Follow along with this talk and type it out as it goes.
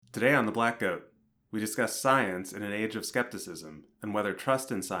Today on The Black Goat, we discuss science in an age of skepticism and whether trust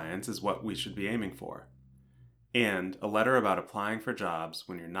in science is what we should be aiming for, and a letter about applying for jobs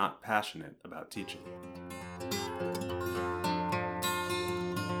when you're not passionate about teaching.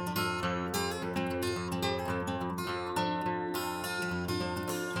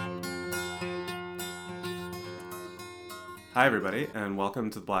 Hi, everybody, and welcome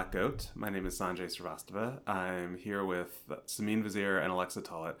to The Black Goat. My name is Sanjay Srivastava. I'm here with Samin Vazir and Alexa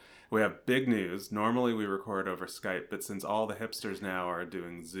Tollett. We have big news. Normally we record over Skype, but since all the hipsters now are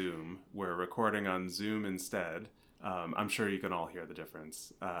doing Zoom, we're recording on Zoom instead. I'm sure you can all hear the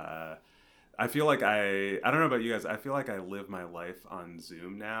difference. I feel like I don't know about you guys, I feel like I live my life on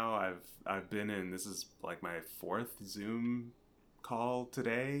Zoom now. I've been in, this is like my fourth Zoom call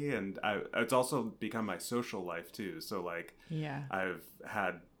today, and it's also become my social life too. So like, Yeah. I've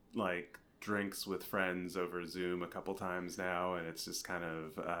had like drinks with friends over Zoom a couple times now, and it's just kind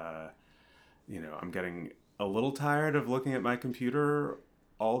of I'm getting a little tired of looking at my computer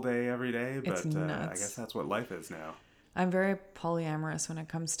all day every day, It's but I guess nuts. that's what life is now. I'm very polyamorous when it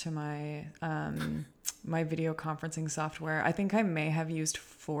comes to my video conferencing software. I think I may have used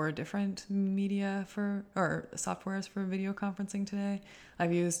 4 different media or softwares for video conferencing today.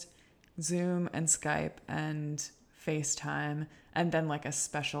 I've used Zoom and Skype and FaceTime, and then like a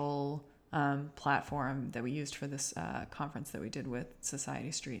special platform that we used for this conference that we did with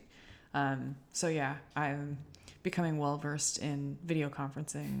Society Street. So yeah, I'm becoming well versed in video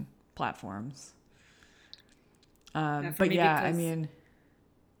conferencing platforms. But yeah, I mean,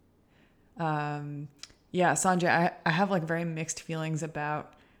 yeah, Sanjay, I have like very mixed feelings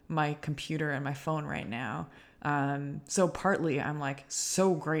about my computer and my phone right now. So partly I'm like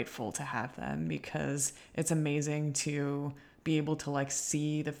so grateful to have them because it's amazing to be able to like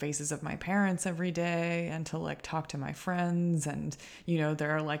see the faces of my parents every day and to like talk to my friends. And,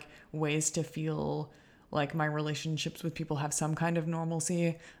 there are like ways to feel like my relationships with people have some kind of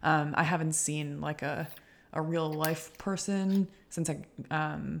normalcy. I haven't seen like a real life person since I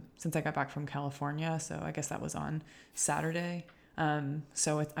got back from California. So I guess that was on Saturday.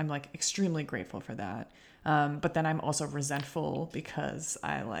 So I'm like extremely grateful for that. But then I'm also resentful because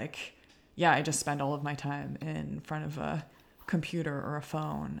I just spend all of my time in front of a computer or a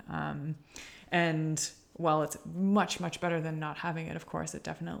phone. And while it's much, much better than not having it, of course, it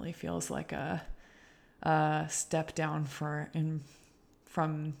definitely feels like a step down from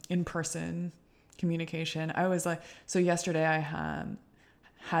in-person communication. I was like, so yesterday I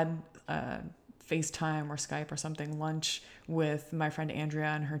had FaceTime or Skype or something lunch with my friend Andrea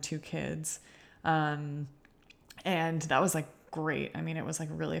and her 2 kids. And that was like great. I mean, it was like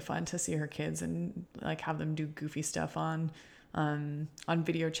really fun to see her kids and like have them do goofy stuff on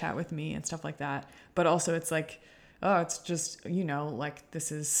video chat with me and stuff like that. But also it's like, oh, it's just, like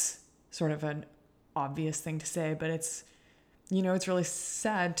this is sort of an obvious thing to say, but it's really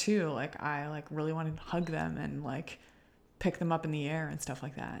sad too. Like I like really want to hug them and like pick them up in the air and stuff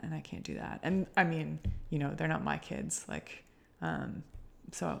like that. And I can't do that. And I mean, they're not my kids. Like,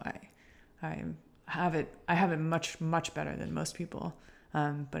 so I have it much, much better than most people.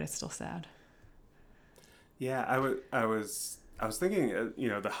 But it's still sad. Yeah, I was thinking,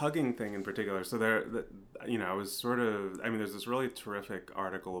 the hugging thing in particular. So I was there's this really terrific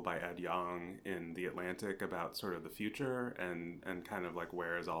article by Ed Yong in The Atlantic about sort of the future and kind of like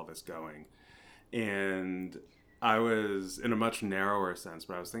where is all this going. And I was in a much narrower sense,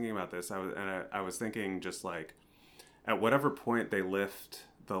 but I was thinking about this. I was thinking just like at whatever point they lift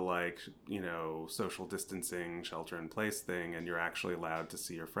the social distancing, shelter in place thing, and you're actually allowed to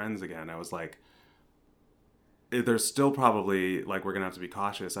see your friends again. I was like, there's still probably like we're gonna have to be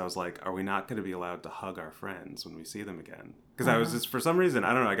cautious. I was like, are we not going to be allowed to hug our friends when we see them again? Because I was just, for some reason,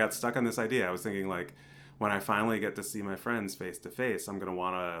 I don't know, I got stuck on this idea. I was thinking like, when I finally get to see my friends face to face, I'm gonna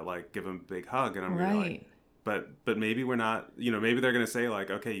want to like give them a big hug, and I'm gonna be like, Right. but maybe we're not. Maybe they're gonna say like,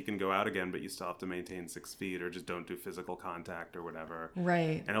 okay, you can go out again, but you still have to maintain 6 feet, or just don't do physical contact or whatever.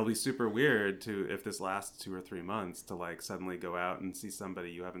 Right. And it'll be super weird to, if this lasts 2 or 3 months, to like suddenly go out and see somebody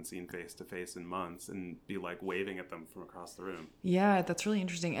you haven't seen face to face in months and be like waving at them from across the room. Yeah, that's really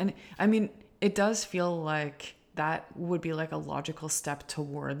interesting. And I mean, it does feel like that would be like a logical step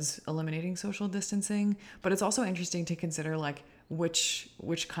towards eliminating social distancing, but it's also interesting to consider like which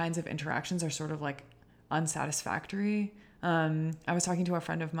kinds of interactions are sort of like unsatisfactory. I was talking to a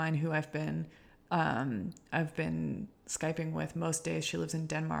friend of mine who I've been Skyping with most days. She lives in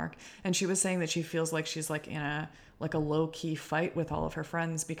Denmark, and she was saying that she feels like she's like in a low key fight with all of her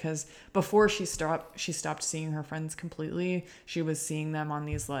friends, because before she stopped seeing her friends completely. She was seeing them on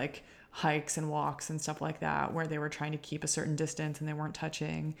these like hikes and walks and stuff like that, where they were trying to keep a certain distance and they weren't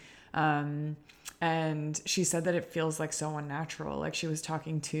touching. And she said that it feels like so unnatural. Like she was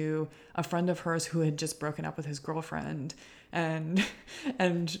talking to a friend of hers who had just broken up with his girlfriend, and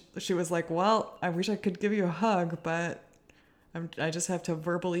and she was like, well, I wish I could give you a hug, but I just have to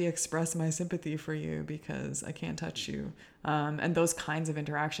verbally express my sympathy for you because I can't touch you. And those kinds of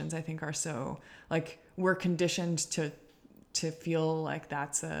interactions, I think, are so, like, we're conditioned to feel like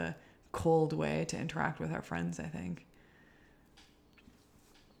that's a cold way to interact with our friends, I think.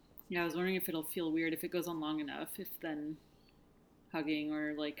 Yeah, I was wondering if it'll feel weird if it goes on long enough, if then hugging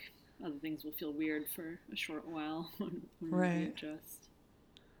or like other things will feel weird for a short while when we Right. readjust.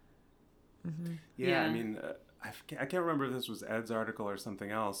 Yeah, I mean, I can't remember if this was Ed's article or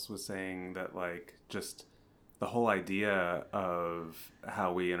something else was saying that, like, just the whole idea of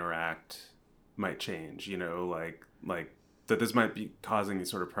how we interact might change, you know, like that this might be causing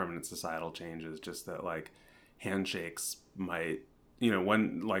these sort of permanent societal changes, just that, like, handshakes might, you know,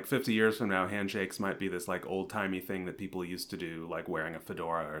 when, like, 50 years from now, handshakes might be this, like, old-timey thing that people used to do, like wearing a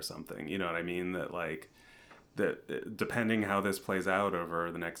fedora or something, you know what I mean? That, like, that depending how this plays out over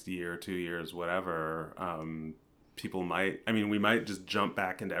the next year, 2 years, whatever, people might. I mean, we might just jump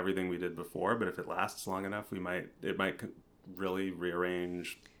back into everything we did before, but if it lasts long enough, it might really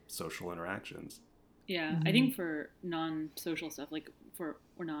rearrange social interactions. Yeah, I think for non-social stuff, like for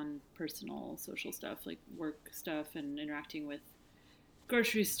or non-personal social stuff, like work stuff and interacting with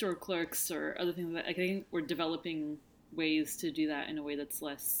grocery store clerks or other things like that, I think we're developing ways to do that in a way that's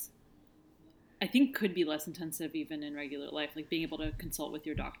less, I think could be less intensive even in regular life, like being able to consult with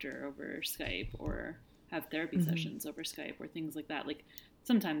your doctor over Skype or have therapy sessions over Skype or things like that. Like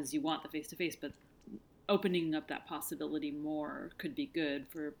sometimes you want the face to face, but opening up that possibility more could be good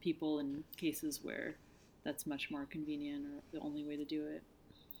for people in cases where that's much more convenient or the only way to do it.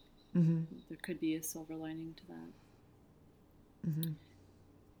 There could be a silver lining to that.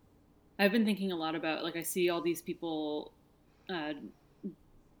 I've been thinking a lot about, like, I see all these people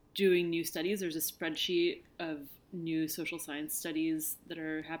doing new studies. There's a spreadsheet of new social science studies that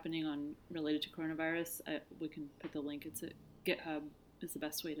are happening on related to coronavirus. We can put the link. It's at GitHub is the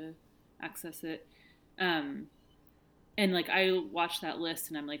best way to access it. And like I watch that list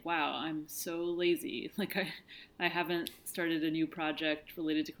and I'm like, wow, I'm so lazy. Like I haven't started a new project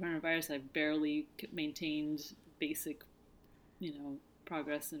related to coronavirus. I've barely maintained basic,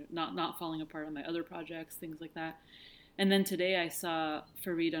 progress and not falling apart on my other projects, things like that. And then today I saw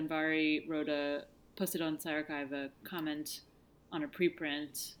Farid Anvari posted on SciArchive a comment on a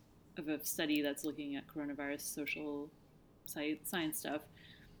preprint of a study that's looking at coronavirus social science stuff.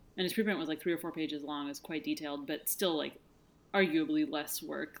 And his preprint was like 3 or 4 pages long. It was quite detailed, but still like arguably less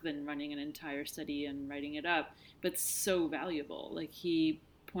work than running an entire study and writing it up, but so valuable. Like he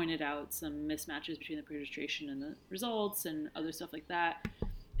pointed out some mismatches between the pre-registration and the results and other stuff like that.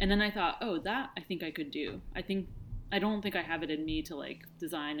 And then I thought, oh, that I think I could do. I don't think I have it in me to like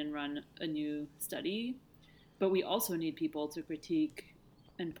design and run a new study, but we also need people to critique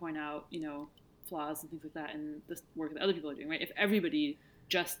and point out, flaws and things like that in the work that other people are doing, right? If everybody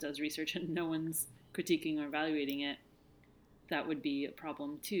just does research and no one's critiquing or evaluating it, that would be a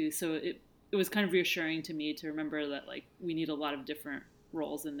problem too. So it was kind of reassuring to me to remember that like we need a lot of different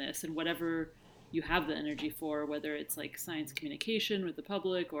roles in this, and whatever you have the energy for, whether it's like science communication with the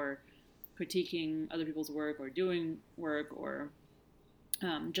public or critiquing other people's work or doing work or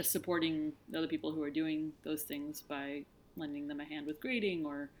just supporting the other people who are doing those things by lending them a hand with grading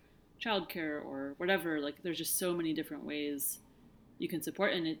or childcare or whatever. Like there's just so many different ways you can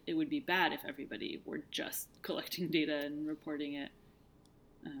support, and it would be bad if everybody were just collecting data and reporting it.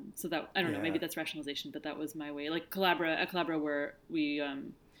 So that, I don't know, maybe that's rationalization, but that was my way. Like at Collabora, where we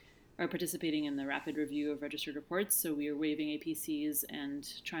are participating in the rapid review of registered reports. So we are waiving APCs and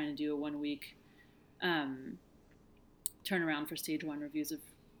trying to do a 1-week turnaround for stage 1 reviews of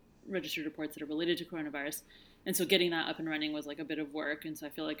registered reports that are related to coronavirus. And so getting that up and running was like a bit of work. And so I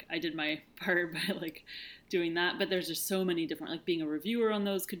feel like I did my part by like doing that. But there's just so many different, like being a reviewer on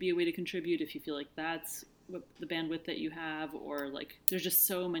those could be a way to contribute if you feel like that's what the bandwidth that you have, or like there's just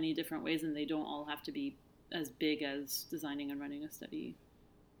so many different ways, and they don't all have to be as big as designing and running a study.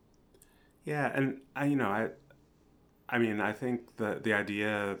 Yeah, and I think the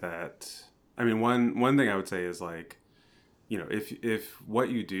idea that, one thing I would say is like, if what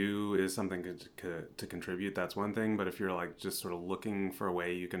you do is something to contribute, that's one thing. But if you're like just sort of looking for a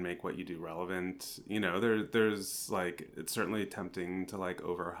way you can make what you do relevant, there's like, it's certainly tempting to like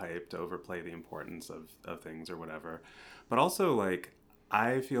to overplay the importance of things or whatever. But also like,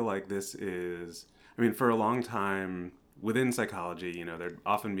 I feel like this is, for a long time, within psychology, you know, there'd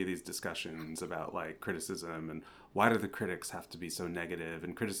often be these discussions about like criticism and why do the critics have to be so negative,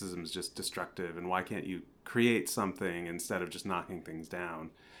 and criticism is just destructive, and why can't you create something instead of just knocking things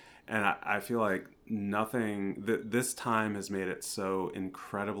down? And I feel like this time has made it so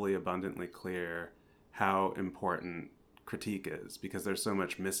incredibly abundantly clear how important critique is, because there's so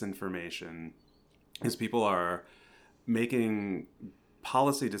much misinformation, as people are making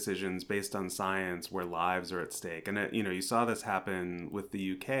policy decisions based on science where lives are at stake. And you know, you saw this happen with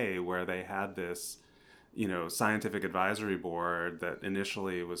the UK, where they had this, you know, scientific advisory board that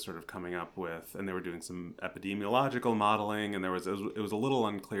initially was sort of coming up with, and they were doing some epidemiological modeling, and it was a little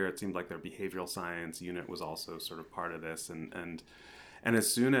unclear. It seemed like their behavioral science unit was also sort of part of this, and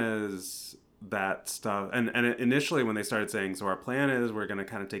as soon as that stuff, and initially when they started saying, so our plan is we're going to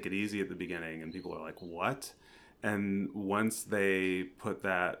kind of take it easy at the beginning, and people are like, what? And once they put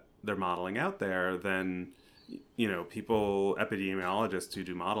their modeling out there, then, you know, epidemiologists who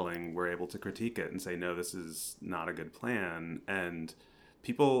do modeling were able to critique it and say, no, this is not a good plan. And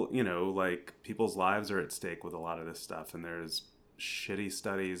people, you know, like, people's lives are at stake with a lot of this stuff. And there's shitty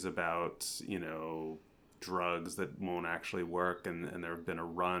studies about, you know, drugs that won't actually work. And there have been a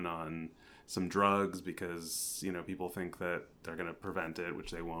run on some drugs because, you know, people think that they're going to prevent it,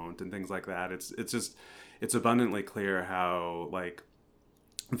 which they won't, and things like that. It's abundantly clear how, like,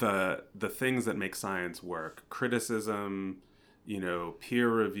 the things that make science work, criticism, you know, peer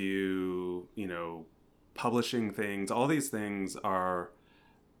review, you know, publishing things, all these things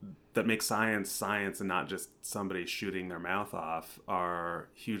that make science and not just somebody shooting their mouth off, are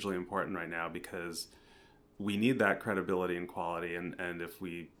hugely important right now, because we need that credibility and quality, and if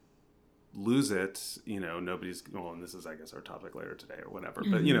we lose it, you know, nobody's, well, and this is, I guess, our topic later today or whatever,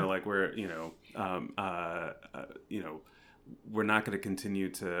 but, you know, like, we're, you know, you know, we're not going to continue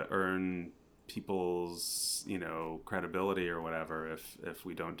to earn people's, you know, credibility or whatever if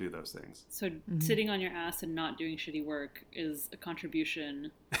we don't do those things. So sitting on your ass and not doing shitty work is a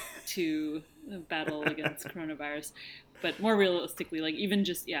contribution to the battle against coronavirus. But more realistically, like, even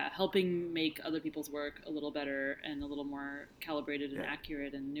just, helping make other people's work a little better and a little more calibrated and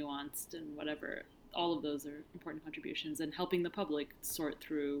accurate and nuanced and whatever, all of those are important contributions, and helping the public sort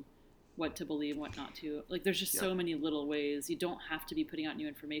through what to believe, what not to. Like, there's just so many little ways. You don't have to be putting out new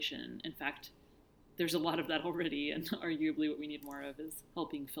information. In fact, there's a lot of that already, and arguably what we need more of is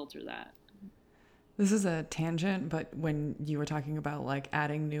helping filter that. This is a tangent, but when you were talking about, like,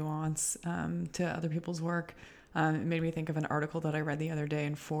 adding nuance to other people's work, it made me think of an article that I read the other day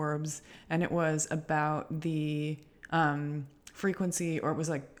in Forbes, and it was about the frequency, or it was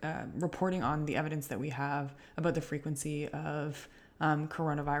like reporting on the evidence that we have about the frequency of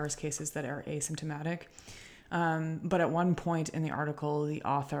coronavirus cases that are asymptomatic. But at one point in the article, the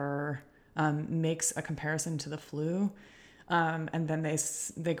author makes a comparison to the flu. And then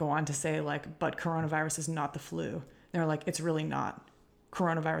they go on to say, like, but coronavirus is not the flu. They're like, it's really not.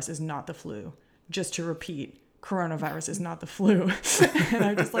 Coronavirus is not the flu. Just to repeat, coronavirus is not the flu. And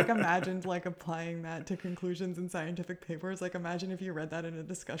I just, like, imagined, like, applying that to conclusions in scientific papers. Like, imagine if you read that in a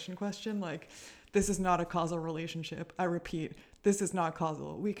discussion question, like, this is not a causal relationship. I repeat, this is not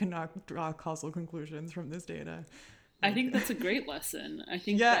causal. We cannot draw causal conclusions from this data. I think that's a great lesson. I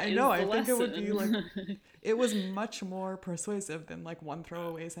think I know. I think it would be, like, it was much more persuasive than, like, one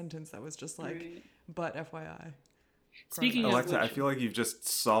throwaway sentence that was just like, right. But FYI. Speaking Alexa, of which, I feel like you've just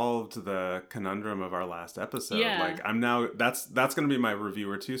solved the conundrum of our last episode. Yeah. Like, I'm now, that's going to be my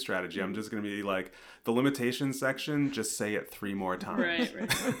reviewer 2 strategy. I'm just going to be like, the limitations section, just say it 3 more times. Right.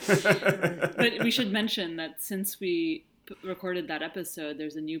 But we should mention that since we recorded that episode,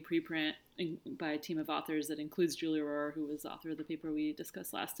 there's a new preprint by a team of authors that includes Julia Rohr, who was the author of the paper we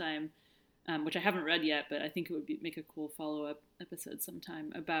discussed last time, which I haven't read yet, but I think it would make a cool follow-up episode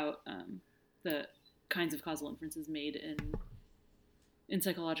sometime about the kinds of causal inferences made in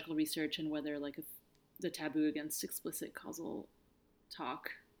psychological research, and whether, like, the taboo against explicit causal talk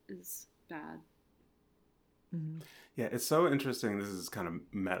is bad. Mm-hmm. Yeah, it's so interesting. This is kind of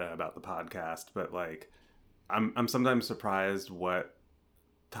meta about the podcast, but, like, I'm sometimes surprised what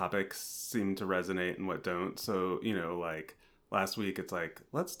topics seem to resonate and what don't. So, you know, like, last week it's like,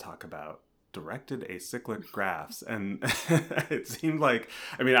 let's talk about directed acyclic graphs, and it seemed like,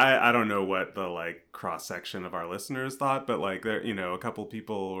 I mean, I don't know what the, like, cross section of our listeners thought, but, like, there, you know, a couple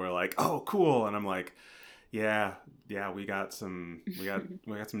people were like, oh, cool, and I'm like, yeah, we got some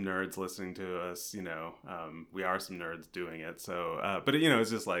nerds listening to us, you know. We are some nerds doing it, so but, you know,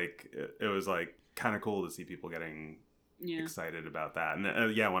 it's just like, it was, like, kind of cool to see people getting excited about that.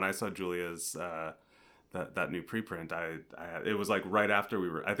 And when I saw Julia's that new preprint, it was like right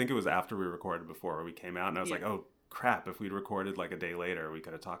after I think it was after we recorded before we came out, and I was like, oh, crap, if we'd recorded like a day later, we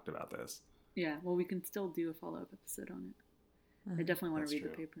could have talked about this. Yeah, well, we can still do a follow-up episode on it. I definitely want to read the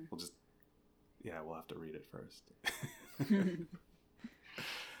paper. We'll have to read it first.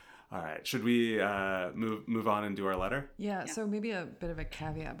 All right. Should we move on and do our letter? Yeah. So maybe a bit of a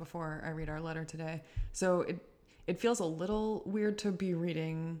caveat before I read our letter today. So it feels a little weird to be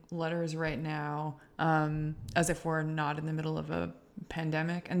reading letters right now, as if we're not in the middle of a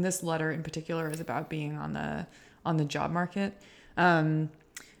pandemic. And this letter in particular is about being on the job market.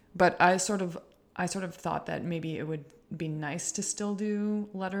 But I sort of thought that maybe it would be nice to still do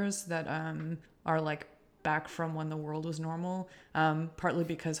letters that are like back from when the world was normal, partly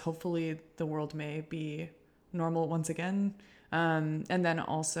because hopefully the world may be normal once again, and then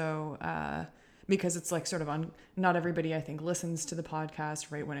also because it's like sort of not everybody I think listens to the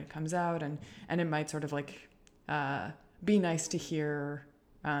podcast right when it comes out, and it might sort of like be nice to hear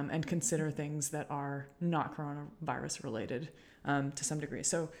and consider things that are not coronavirus related to some degree.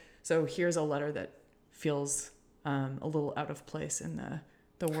 So here's a letter that feels a little out of place in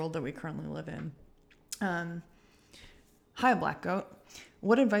the world that we currently live in. Hi, Black Goat.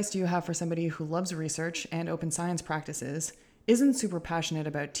 What advice do you have for somebody who loves research and open science practices, isn't super passionate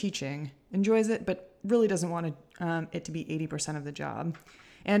about teaching, enjoys it, but really doesn't want it to be 80% of the job,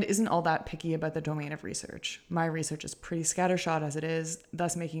 and isn't all that picky about the domain of research? My research is pretty scattershot as it is,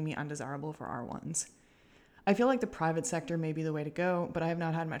 thus making me undesirable for R1s. I feel like the private sector may be the way to go, but I have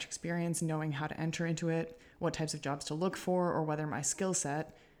not had much experience knowing how to enter into it, what types of jobs to look for, or whether my skill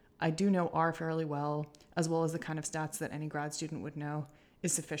set, I do know R fairly well, as well as the kind of stats that any grad student would know,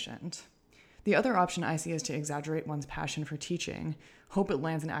 is sufficient. The other option I see is to exaggerate one's passion for teaching, hope it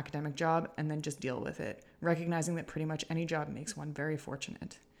lands an academic job, and then just deal with it, recognizing that pretty much any job makes one very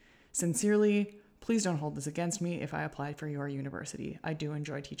fortunate. Sincerely, please don't hold this against me if I applied for your university. I do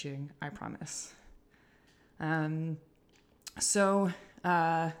enjoy teaching, I promise. So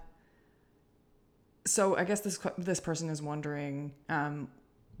I guess this person is wondering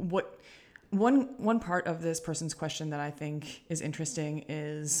what one part of this person's question that I think is interesting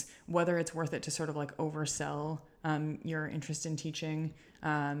is whether it's worth it to sort of like oversell your interest in teaching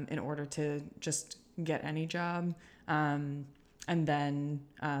in order to just get any job, and then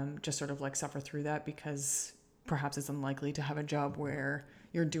just sort of like suffer through that because perhaps it's unlikely to have a job where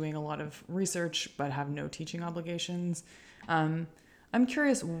you're doing a lot of research but have no teaching obligations. I'm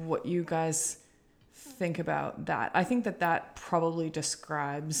curious what you guys think about that. I think that probably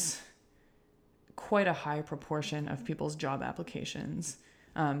describes quite a high proportion of people's job applications,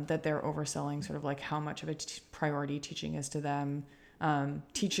 that they're overselling sort of like how much of a priority teaching is to them.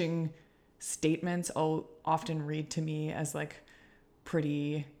 Teaching statements I'll often read to me as like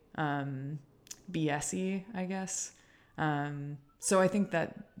pretty BS-y, I guess. So I think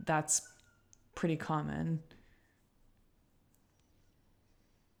that's pretty common.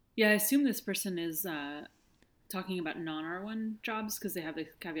 Yeah, I assume this person is talking about non-R1 jobs because they have the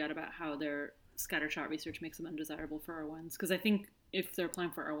caveat about how their scattershot research makes them undesirable for R1s. Because I think if they're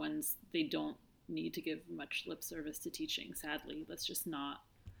applying for R1s, they don't need to give much lip service to teaching, sadly. That's just not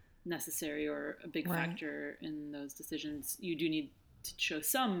necessary or a big factor in those decisions. You do need to show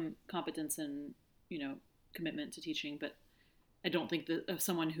some competence and, commitment to teaching, but I don't think that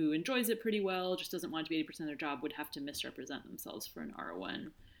someone who enjoys it pretty well, just doesn't want it to be 80% of their job, would have to misrepresent themselves for an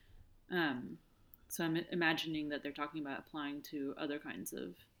R1. So I'm imagining that they're talking about applying to other kinds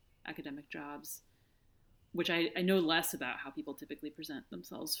of academic jobs, which I know less about how people typically present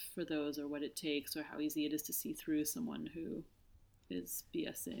themselves for those or what it takes or how easy it is to see through someone who is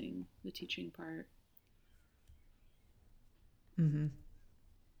BSing the teaching part. Mm-hmm.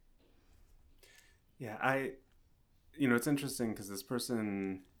 Yeah, it's interesting because this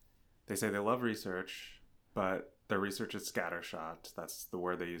person, they say they love research, but their research is scattershot. That's the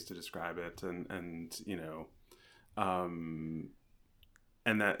word they use to describe it. And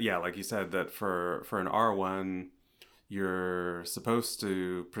that, yeah, like you said, that for an R1, you're supposed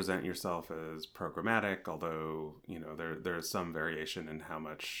to present yourself as programmatic, although, there's some variation in how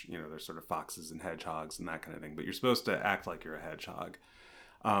much, there's sort of foxes and hedgehogs and that kind of thing, but you're supposed to act like you're a hedgehog.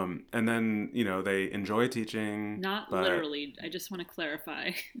 And then, they enjoy teaching. Not literally. I just want to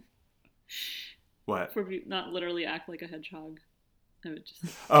clarify. What? For not literally act like a hedgehog.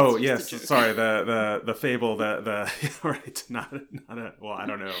 Oh yes, sorry. The fable, right? Not a. Well, I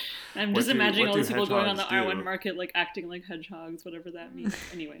don't know. I'm just imagining all these people going on the R1 market, like acting like hedgehogs, whatever that means.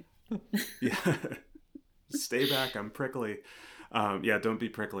 Anyway. Yeah. Stay back. I'm prickly. Yeah, don't be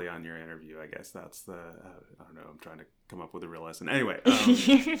prickly on your interview. I guess that's the. I don't know. I'm trying to come up with a real lesson. Anyway.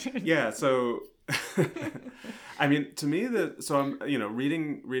 Yeah. So, I mean, to me, so I'm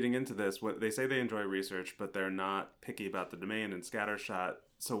reading into this. What they say, they enjoy research, but they're not picky about the domain and scattershot.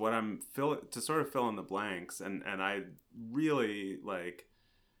 So what I'm to sort of fill in the blanks, and I really like.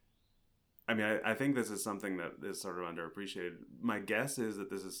 I mean, I think this is something that is sort of underappreciated. My guess is that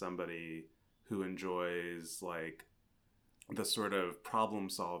this is somebody who enjoys like the sort of problem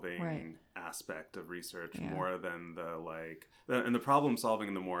solving aspect of research more than the like, and the problem solving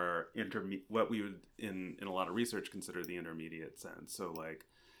in the more what we would in a lot of research consider the intermediate sense. So like,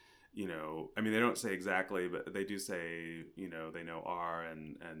 I mean, they don't say exactly, but they do say, they know R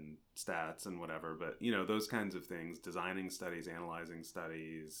and stats and whatever, but those kinds of things, designing studies, analyzing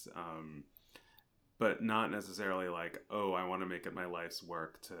studies, but not necessarily like, oh, I want to make it my life's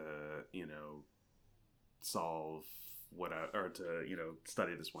work to, solve or to,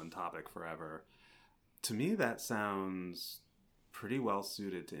 study this one topic forever. To me, that sounds pretty well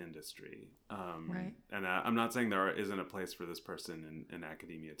suited to industry. Right. And I'm not saying there isn't a place for this person in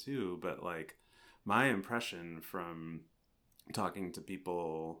academia too, but like my impression from talking to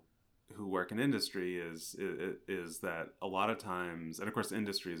people who work in industry is that a lot of times, and of course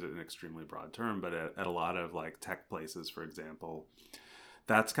industry is an extremely broad term, but at a lot of like tech places, for example,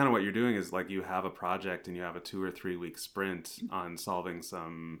 that's kind of what you're doing is like you have a project and you have a 2 or 3 week sprint on solving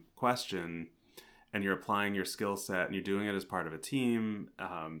some question, and you're applying your skill set and you're doing it as part of a team.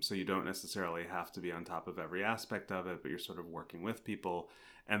 So you don't necessarily have to be on top of every aspect of it, but you're sort of working with people.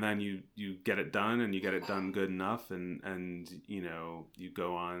 And then you get it done, and you get it done good enough, and you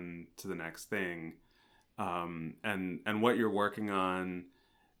go on to the next thing. And what you're working on,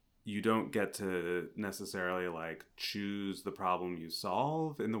 you don't get to necessarily like choose the problem you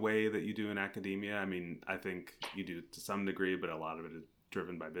solve in the way that you do in academia. I mean, I think you do to some degree, but a lot of it is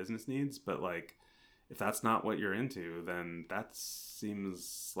driven by business needs. But like, if that's not what you're into, then that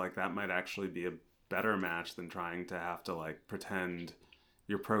seems like that might actually be a better match than trying to have to like pretend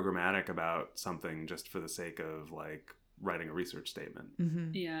you're programmatic about something just for the sake of like writing a research statement.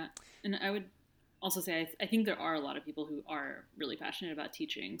 Mm-hmm. Yeah. And I would also say, I think there are a lot of people who are really passionate about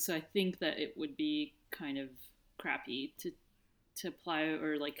teaching. So I think that it would be kind of crappy to apply,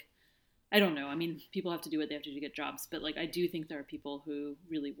 or like, I don't know. I mean, people have to do what they have to do to get jobs, but like, I do think there are people who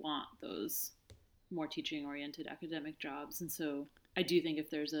really want those more teaching oriented academic jobs. And so I do think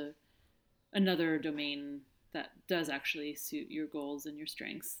if there's another domain that does actually suit your goals and your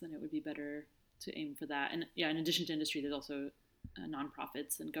strengths, then it would be better to aim for that. And yeah, in addition to industry, there's also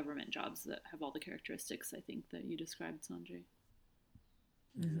nonprofits and government jobs that have all the characteristics I think that you described, Sanjay.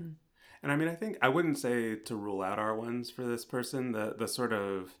 Mm-hmm. And I mean, I think I wouldn't say to rule out R1s for this person, the sort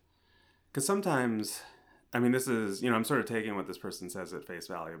of, because sometimes, I mean, this is, I'm sort of taking what this person says at face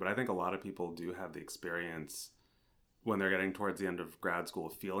value, but I think a lot of people do have the experience when they're getting towards the end of grad school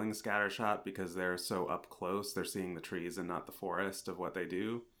feeling scattershot because they're so up close, they're seeing the trees and not the forest of what they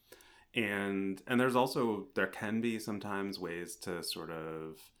do. And there can be sometimes ways to sort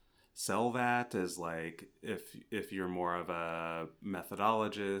of sell that as like, if you're more of a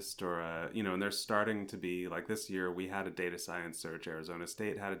methodologist or and there's starting to be like this year we had a data science search, Arizona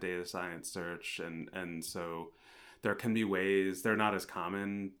State had a data science search, and so there can be ways, they're not as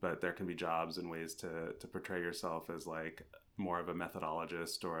common, but there can be jobs and ways to portray yourself as like more of a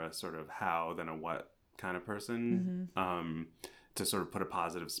methodologist or a sort of how than a what kind of person. Mm-hmm. To sort of put a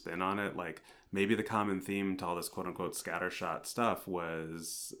positive spin on it. Like maybe the common theme to all this quote unquote scattershot stuff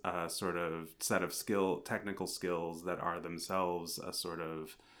was a sort of set of technical skills that are themselves a sort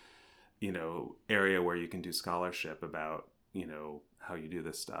of, area where you can do scholarship about, how you do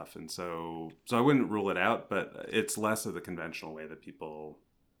this stuff. And so I wouldn't rule it out, but it's less of the conventional way that people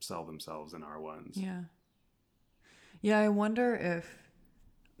sell themselves in R1s. Yeah. Yeah. I wonder if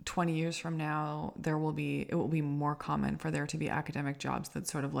 20 years from now, it will be more common for there to be academic jobs that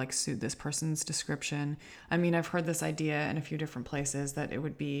sort of like suit this person's description. I mean, I've heard this idea in a few different places that it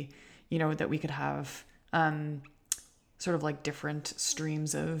would be, that we could have sort of like different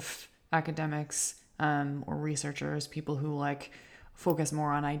streams of academics or researchers, people who like focus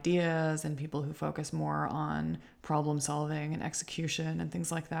more on ideas and people who focus more on problem solving and execution and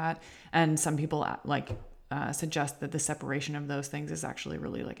things like that. And some people suggest that the separation of those things is actually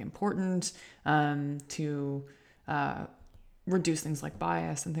really like important to reduce things like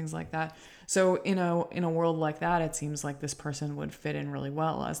bias and things like that. So in a world like that, it seems like this person would fit in really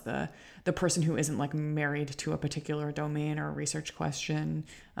well as the person who isn't like married to a particular domain or research question,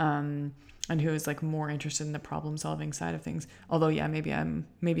 and who is like more interested in the problem solving side of things. Although yeah, maybe I'm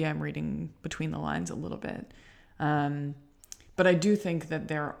reading between the lines a little bit, but I do think that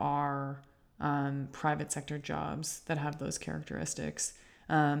there are private sector jobs that have those characteristics.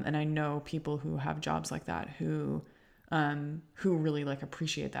 And I know people who have jobs like that who really like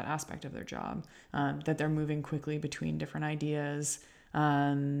appreciate that aspect of their job, that they're moving quickly between different ideas,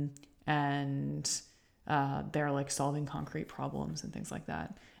 and they're like solving concrete problems and things like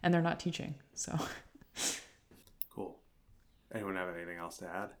that. And they're not teaching. So cool. Anyone have anything else to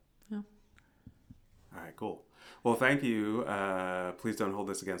add? No. All right, cool. Well, thank you. Please don't hold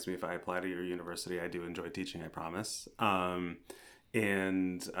this against me if I apply to your university. I do enjoy teaching, I promise.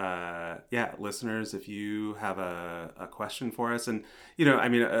 Yeah, listeners, if you have a question for us, and,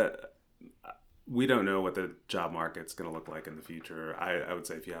 we don't know what the job market's going to look like in the future. I would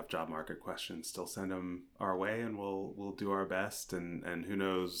say if you have job market questions, still send them our way, and we'll do our best. And who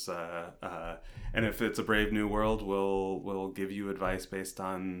knows? And if it's a brave new world, we'll give you advice based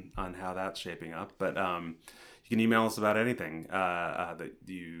on how that's shaping up. But you can email us about anything that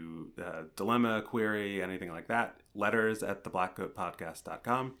you dilemma, query, anything like that.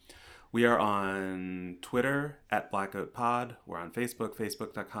 letters@theblackgoatpodcast.com. We are on Twitter @BlackGoatPod. We're on Facebook,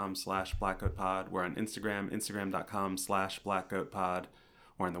 facebook.com/BlackGoatPod. We're on Instagram, instagram.com/BlackGoatPod.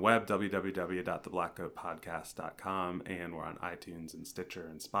 We're on the web, www.theblackgoatpodcast.com. And we're on iTunes and Stitcher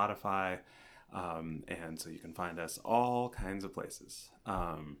and Spotify. And so you can find us all kinds of places.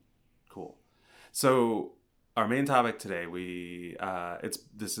 Cool. So our main topic today,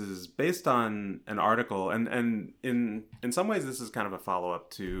 this is based on an article, and in some ways this is kind of a follow-up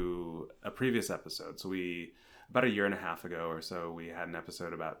to a previous episode. So about a year and a half ago or so, we had an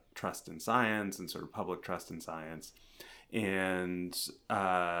episode about trust in science and sort of public trust in science. And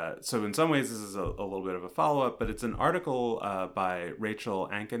so in some ways this is a little bit of a follow-up, but it's an article by Rachel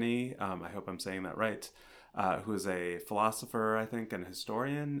Ankeny, I hope I'm saying that right, who is a philosopher, I think, and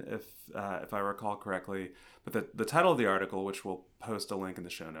historian, if I recall correctly. But the title of the article, which we'll post a link in the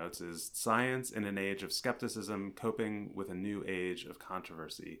show notes, is "Science in an Age of Skepticism, Coping with a New Age of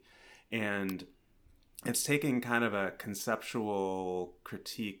Controversy." And it's taking kind of a conceptual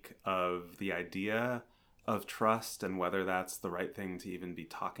critique of the idea of trust and whether that's the right thing to even be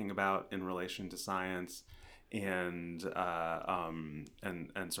talking about in relation to science, and sort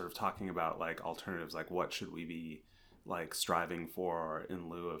of talking about like alternatives, like what should we be like striving for in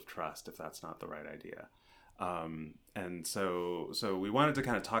lieu of trust if that's not the right idea. And so we wanted to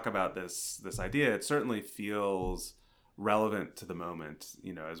kind of talk about this idea. It certainly feels relevant to the moment,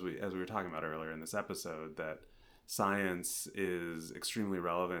 as we were talking about earlier in this episode, that science is extremely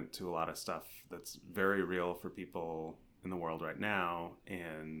relevant to a lot of stuff that's very real for people in the world right now,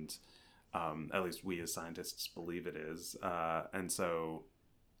 and at least we as scientists believe it is. And so,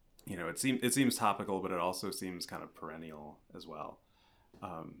 it seems topical, but it also seems kind of perennial as well.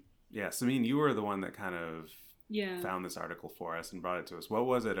 Samin, you were the one that kind of found this article for us and brought it to us. What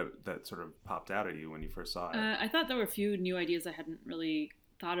was it that sort of popped out at you when you first saw it? I thought there were a few new ideas I hadn't really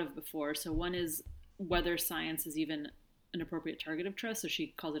thought of before. So one is whether science is even an appropriate target of trust. So she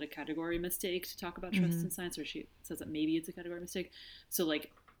calls it a category mistake to talk about trust in science, or she says that maybe it's a category mistake. So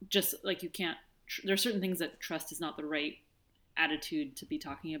like, just like you can't, there are certain things that trust is not the right attitude to be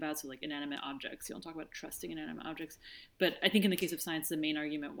talking about. So like inanimate objects, you don't talk about trusting inanimate objects. But I think in the case of science, the main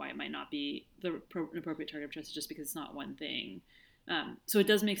argument why it might not be an appropriate target of trust is just because it's not one thing. So it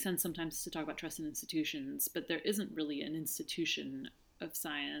does make sense sometimes to talk about trust in institutions, but there isn't really an institution of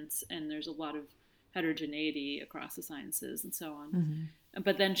science, and there's a lot of heterogeneity across the sciences and so on.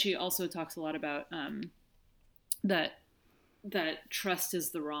 But then she also talks a lot about that trust is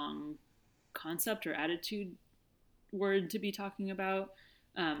the wrong concept or attitude word to be talking about,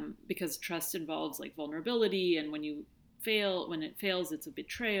 because trust involves like vulnerability, and when it fails, it's a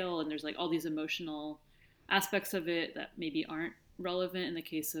betrayal, and there's like all these emotional aspects of it that maybe aren't relevant in the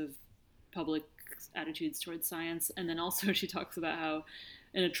case of public attitudes towards science. And then also she talks about how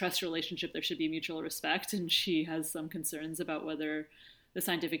in a trust relationship there should be mutual respect, and she has some concerns about whether the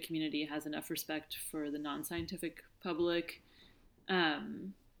scientific community has enough respect for the non-scientific public.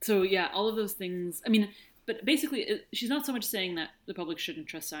 So yeah, all of those things. I mean, but basically, she's not so much saying that the public shouldn't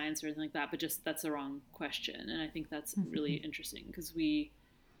trust science or anything like that, but just that's the wrong question. And I think that's really interesting, because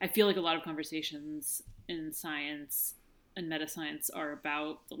I feel like a lot of conversations in science and meta-science are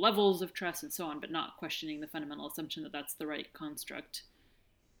about the levels of trust and so on, but not questioning the fundamental assumption that that's the right construct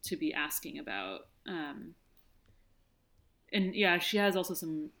to be asking about. And yeah, she has also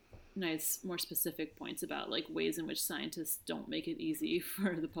some nice, more specific points about like ways in which scientists don't make it easy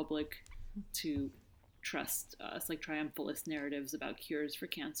for the public to trust us, like triumphalist narratives about cures for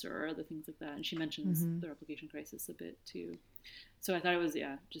cancer or other things like that. And she mentions the replication crisis a bit too. So I thought it was,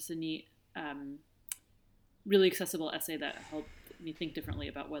 just a neat, really accessible essay that helped me think differently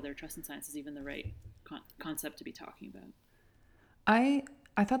about whether trust in science is even the right concept to be talking about.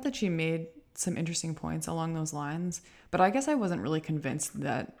 I thought that she made some interesting points along those lines, but I guess I wasn't really convinced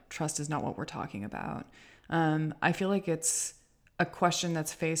that trust is not what we're talking about. I feel like it's a question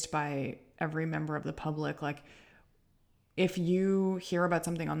that's faced by every member of the public. Like, if you hear about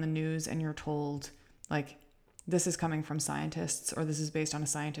something on the news and you're told, like, this is coming from scientists or this is based on a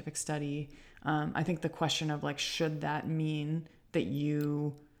scientific study, I think the question of, like, should that mean that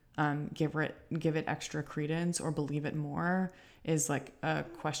you give it extra credence or believe it more is, like, a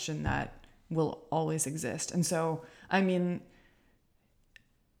question that will always exist. And so, I mean,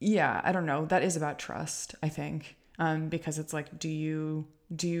 yeah, I don't know. That is about trust, I think, because it's like, do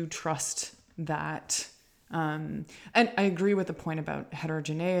you trust that? And I agree with the point about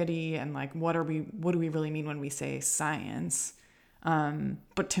heterogeneity and, like, what do we really mean when we say science?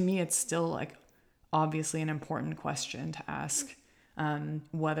 But to me, it's still, like, obviously an important question to ask,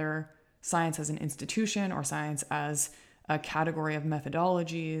 whether science as an institution or science as a category of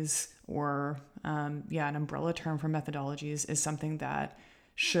methodologies or, an umbrella term for methodologies is something that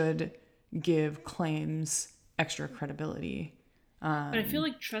should give claims extra credibility. But I feel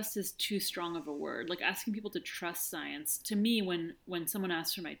like trust is too strong of a word. Like, asking people to trust science, to me, when someone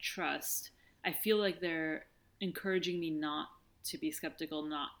asks for my trust, I feel like they're encouraging me not to be skeptical,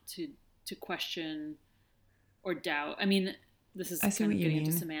 not to question or doubt. I mean, this is I see kind what of you getting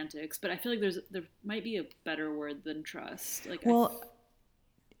into mean. semantics, but I feel like there might be a better word than trust. Like, Well,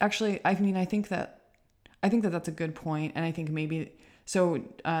 actually, I mean, I think that that's a good point, and I think maybe so.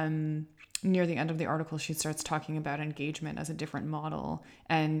 Near the end of the article, she starts talking about engagement as a different model,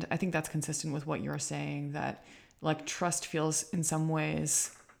 and I think that's consistent with what you're saying. That, like, trust feels in some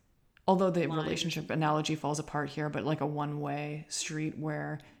ways, although the blind or relationship something. analogy falls apart here, but like a one-way street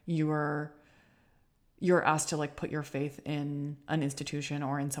where you're asked to, like, put your faith in an institution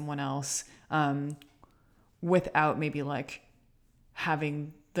or in someone else, without maybe, like,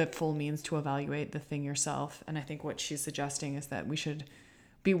 having the full means to evaluate the thing yourself. And I think what she's suggesting is that we should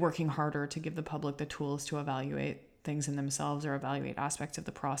be working harder to give the public the tools to evaluate things in themselves or evaluate aspects of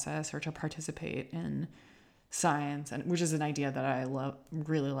the process or to participate in science, and which is an idea that I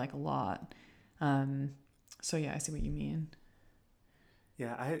really like a lot. So yeah, I see what you mean.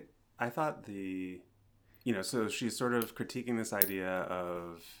 Yeah, I thought so she's sort of critiquing this idea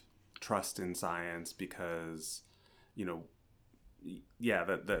of trust in science because, you know, yeah,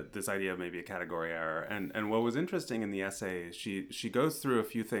 that this idea of maybe a category error. And what was interesting in the essay, she goes through a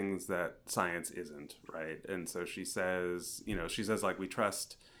few things that science isn't, right? And so she says, like, we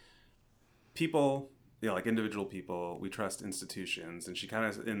trust people, like individual people, we trust institutions. And she kind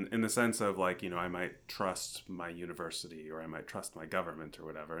of, in the sense of, like, I might trust my university or I might trust my government or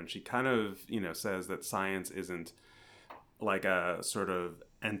whatever. And she kind of, says that science isn't like a sort of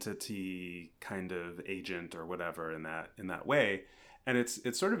entity kind of agent or whatever in that way. And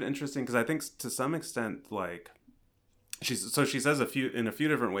it's sort of interesting because I think to some extent, like, she says in a few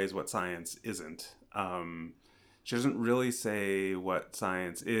different ways what science isn't. She doesn't really say what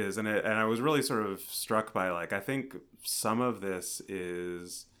science is, and I was really sort of struck by, like, I think some of this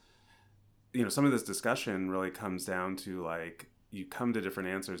is, some of this discussion really comes down to, like, you come to different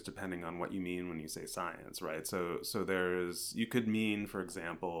answers depending on what you mean when you say science, right? So you could mean, for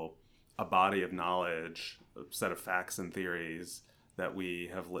example, a body of knowledge, a set of facts and theories that we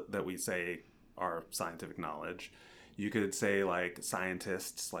say are scientific knowledge. You could say, like,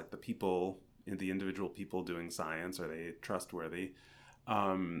 scientists, like the individual people doing science, are they trustworthy?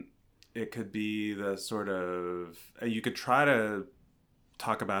 It could be the sort of, you could try to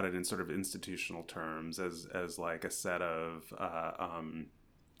talk about it in sort of institutional terms as like a set of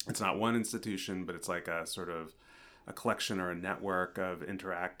it's not one institution, but it's like a sort of a collection or a network of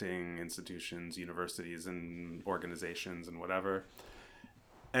interacting institutions, universities, and organizations and whatever.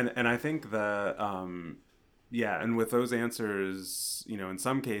 And I think and with those answers, in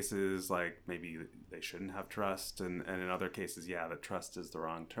some cases, like, maybe they shouldn't have trust, and in other cases, that trust is the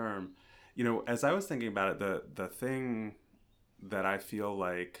wrong term. As I was thinking about it, the thing that I feel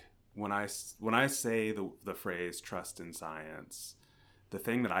like when I say the phrase trust in science, the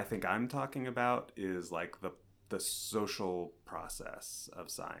thing that I think I'm talking about is, like, the social process of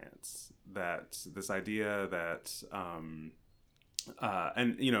science. That this idea that I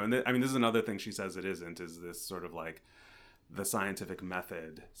mean, this is another thing she says it isn't, is this sort of, like, the scientific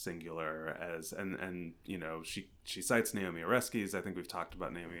method singular as, and she cites Naomi Oreskes. I think we've talked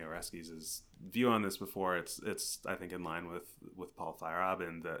about Naomi Oreskes' view on this before. It's I think in line with Paul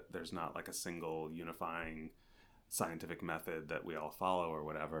Feyerabend, that there's not, like, a single unifying scientific method that we all follow or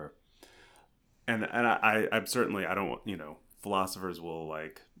whatever. And I'm certainly, I don't, philosophers will,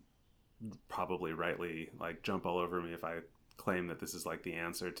 like, probably rightly, like, jump all over me if I claim that this is like the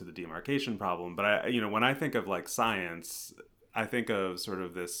answer to the demarcation problem. But when I think of like science, I think of sort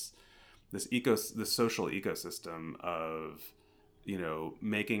of this social ecosystem of,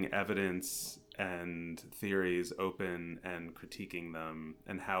 making evidence and theories open and critiquing them,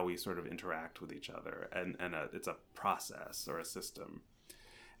 and how we sort of interact with each other. And it's a process or a system.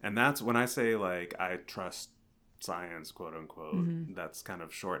 And that's when I say, like, I trust science, quote unquote, that's kind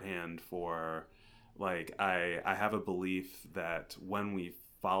of shorthand for, like, I have a belief that when we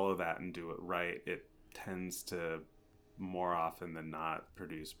follow that and do it right, it tends to more often than not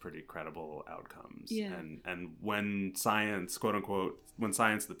produce pretty credible outcomes. Yeah. And when science, quote unquote, when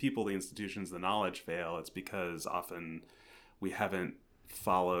science, the people, the institutions, the knowledge fail, it's because often we haven't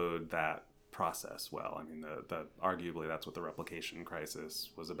followed that process well. I mean, the arguably that's what the replication crisis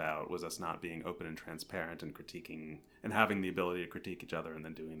was about, was us not being open and transparent and critiquing and having the ability to critique each other and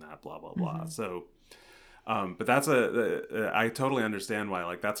then doing that, blah, blah, blah. So but that's I totally understand why,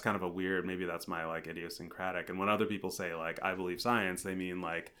 like, that's kind of a weird, maybe that's my, like, idiosyncratic. And when other people say, like, I believe science, they mean,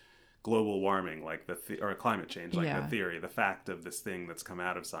 like, global warming, like or climate change, like the theory, the fact of this thing that's come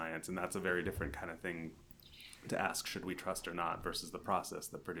out of science. And that's a very different kind of thing to ask, should we trust or not, versus the process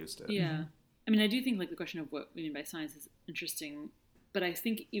that produced it. Yeah. I mean, I do think, like, the question of what we mean by science is interesting. But I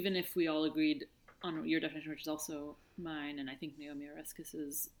think even if we all agreed on your definition, which is also mine, and I think Naomi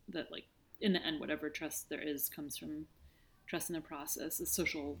Oreskes', that, like, in the end, whatever trust there is comes from trust in the process, the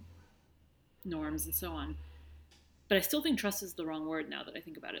social norms and so on. But I still think trust is the wrong word now that I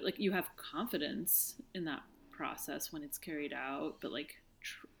think about it. Like, you have confidence in that process when it's carried out, but, like,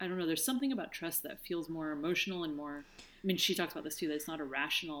 I don't know, there's something about trust that feels more emotional and more, I mean, she talks about this too, that it's not a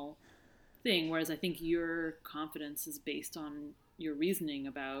rational thing, whereas I think your confidence is based on your reasoning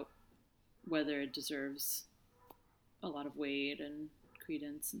about whether it deserves a lot of weight and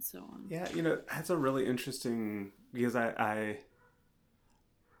credence and so on. Yeah, that's a really interesting, because I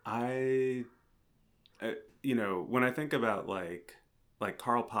when I think about, like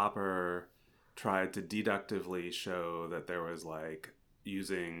Karl Popper tried to deductively show that there was, like,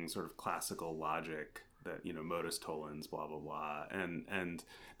 using sort of classical logic that, modus tollens, blah, blah, blah. And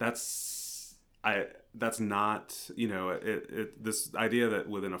that's not, this idea that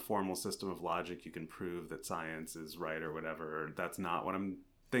within a formal system of logic you can prove that science is right or whatever, that's not what I'm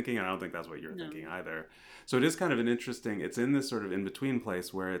thinking. And I don't think that's what you're thinking either. So it is kind of an interesting, it's in this sort of in-between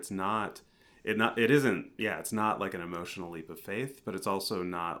place where it's not like an emotional leap of faith, but it's also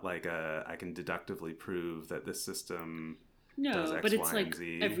not like I can deductively prove that this system does X, but it's Y, like and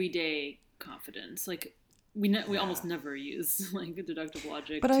Z. Everyday confidence. Like, we almost never use, like, deductive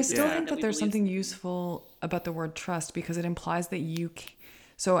logic. But I still think that there's something useful about the word trust, because it implies that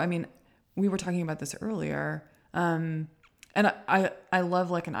so, I mean, we were talking about this earlier, and I love,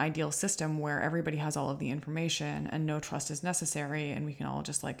 like, an ideal system where everybody has all of the information and no trust is necessary, and we can all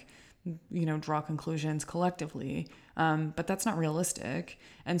just, like, draw conclusions collectively. But that's not realistic.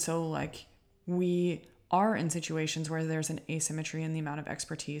 And so, like, we are in situations where there's an asymmetry in the amount of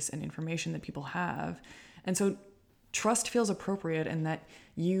expertise and information that people have. And so trust feels appropriate in that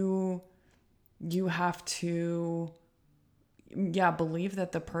you have to, believe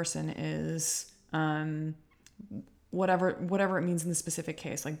that the person is, whatever it means in the specific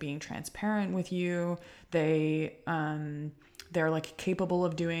case, like being transparent with you. They're, like, capable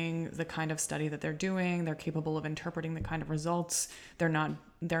of doing the kind of study that they're doing. They're capable of interpreting the kind of results. They're not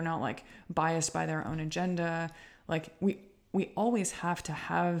like biased by their own agenda. Like, we always have to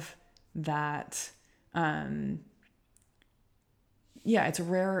have that. It's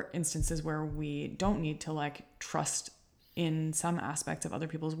rare instances where we don't need to, like, trust in some aspects of other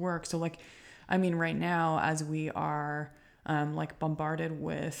people's work. So, like, I mean, right now, as we are, like, bombarded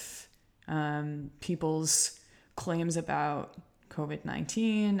with, people's claims about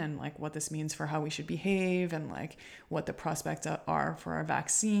COVID-19 and, like, what this means for how we should behave and, like, what the prospects are for our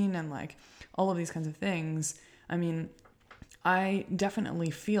vaccine and, like, all of these kinds of things. I mean, I definitely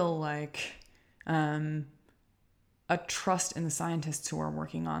feel like a trust in the scientists who are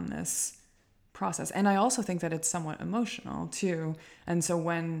working on this process. And I also think that it's somewhat emotional too. And so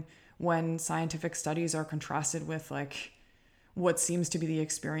when scientific studies are contrasted with, like, what seems to be the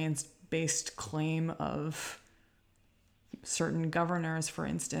experience-based claim of certain governors, for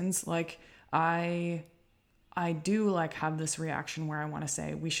instance, like, I do, like, have this reaction where I want to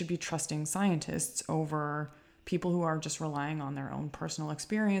say we should be trusting scientists over people who are just relying on their own personal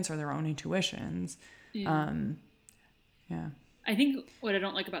experience or their own intuitions. I think what I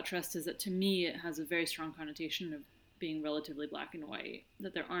don't like about trust is that, to me, it has a very strong connotation of being relatively black and white,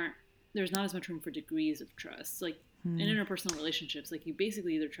 that there's not as much room for degrees of trust. Like, in interpersonal relationships, like, you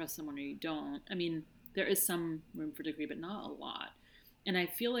basically either trust someone or you don't. I mean, there is some room for degree, but not a lot. And I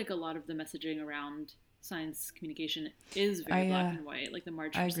feel like a lot of the messaging around science communication is very black and white, like the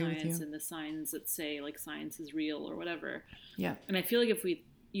March for Science and the signs that say like science is real or whatever. Yeah. And I feel like if we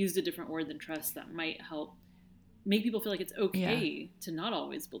used a different word than trust, that might help make people feel like it's okay to not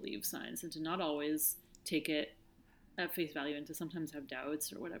always believe science and to not always take it at face value and to sometimes have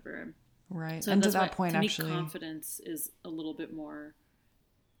doubts or whatever. Right. So and to that point, to me, actually, confidence is a little bit more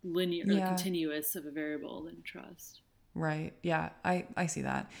linear or continuous of a variable than trust. Right. Yeah, I see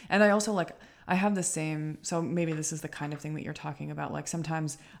that. And I also like, I have the same, so maybe this is the kind of thing that you're talking about. Like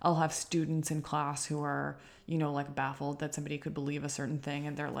sometimes I'll have students in class who are, you know, like baffled that somebody could believe a certain thing.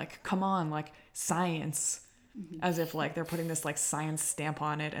 And they're like, come on, like science, as if like they're putting this like science stamp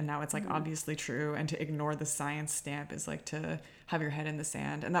on it. And now it's like obviously true. And to ignore the science stamp is like to have your head in the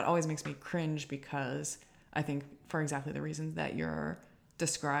sand. And that always makes me cringe because I think for exactly the reasons that you're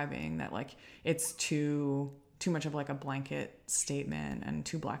describing, that like it's too much of like a blanket statement and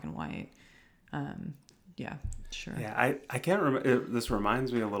too black and white. Yeah, sure. Yeah, I can't remember. This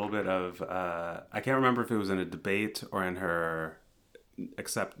reminds me a little bit of, I can't remember if it was in a debate or in her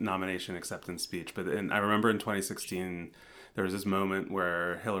nomination acceptance speech, but I remember in 2016, there was this moment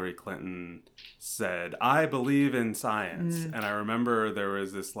where Hillary Clinton said, "I believe in science." And I remember there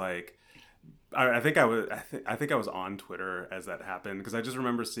was this like, I think I was on Twitter as that happened, because I just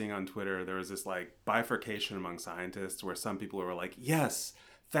remember seeing on Twitter there was this like bifurcation among scientists where some people were like, "Yes,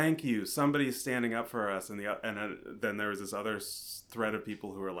 thank you, somebody's standing up for us," and then there was this other thread of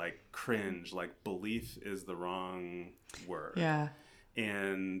people who were like, "Cringe, like belief is the wrong word." Yeah.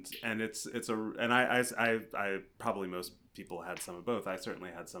 And I probably most people had some of both. I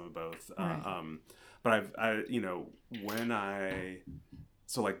certainly had some of both. Right. But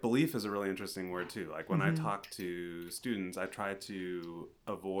so like belief is a really interesting word too. Like when I talk to students, I try to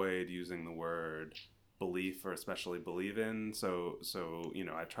avoid using the word belief or especially believe in. So, you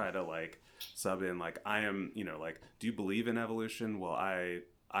know, I try to like sub in like, I am, you know, like, do you believe in evolution? Well, I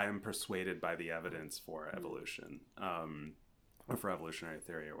am persuaded by the evidence for evolution, or for evolutionary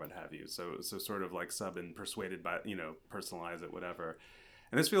theory or what have you. So sort of like sub in persuaded by, you know, personalize it, whatever.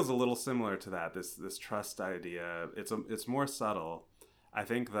 And this feels a little similar to that, this trust idea. It's more subtle. I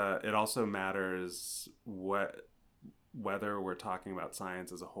think that it also matters whether we're talking about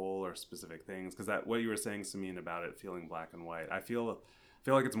science as a whole or specific things, because that what you were saying, Samin, about it feeling black and white, I feel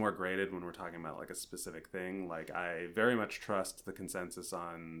like it's more graded when we're talking about like a specific thing. Like I very much trust the consensus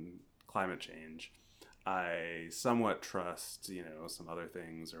on climate change. I somewhat trust, you know, some other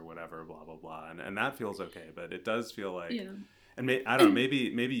things or whatever, blah blah blah, and that feels okay. But it does feel like, and I don't know,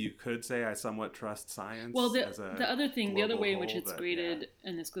 maybe you could say I somewhat trust science. Well, the other way in which it's graded,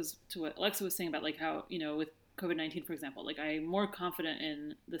 and this goes to what Alexa was saying about like how, you know, with COVID-19, for example, like I'm more confident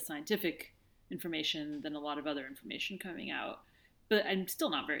in the scientific information than a lot of other information coming out. But I'm still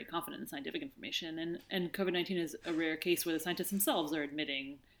not very confident in scientific information. And COVID-19 is a rare case where the scientists themselves are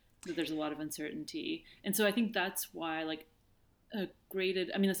admitting that there's a lot of uncertainty. And so I think that's why like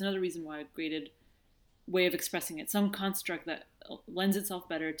that's another reason why a graded way of expressing it, some construct that lends itself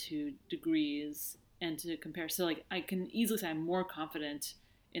better to degrees and to compare. So like I can easily say I'm more confident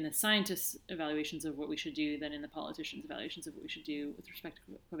in the scientists' evaluations of what we should do than in the politicians' evaluations of what we should do with respect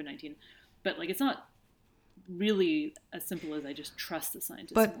to COVID-19. But like it's not really as simple as I just trust the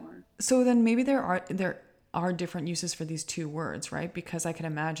scientists more. So then maybe there are different uses for these two words, right? Because I can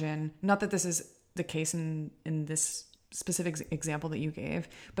imagine, not that this is the case in this specific example that you gave,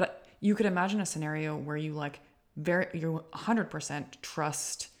 but you could imagine a scenario where you you're 100%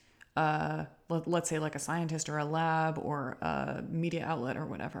 trust, let's say like a scientist or a lab or a media outlet or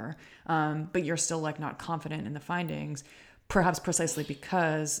whatever, but you're still like not confident in the findings, perhaps precisely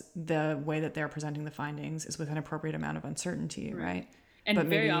because the way that they're presenting the findings is with an appropriate amount of uncertainty, right? And but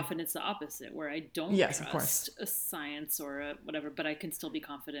very often it's the opposite, where I don't trust a science or a whatever, but I can still be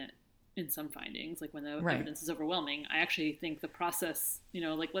confident in some findings. Like when the evidence is overwhelming, I actually think the process, you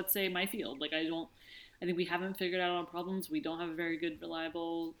know, like let's say my field, like I think we haven't figured out all problems. We don't have a very good,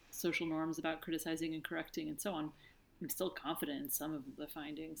 reliable social norms about criticizing and correcting and so on. I'm still confident in some of the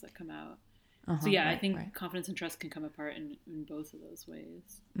findings that come out. So yeah, I think confidence and trust can come apart in both of those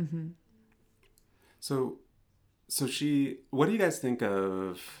ways. Mm-hmm. So what do you guys think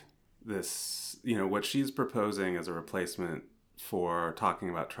of this, you know, what she's proposing as a replacement for talking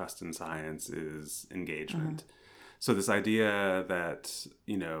about trust in science is engagement. So this idea that,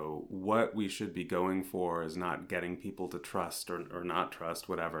 you know, what we should be going for is not getting people to trust or not trust,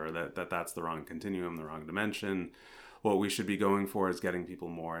 whatever, that's the wrong continuum, the wrong dimension. What we should be going for is getting people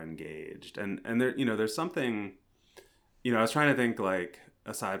more engaged. And there, you know, there's something, you know, I was trying to think like,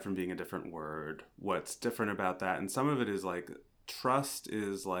 aside from being a different word, what's different about that? And some of it is like trust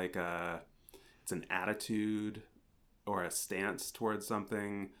is like it's an attitude or a stance towards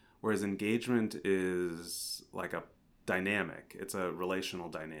something, whereas engagement is like a dynamic. It's a relational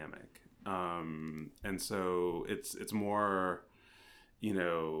dynamic. And so it's more,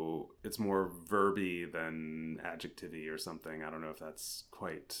 it's more verby than adjectivey or something. I don't know if that's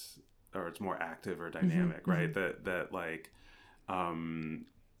quite, or it's more active or dynamic, Mm-hmm, right? mm-hmm. That like, and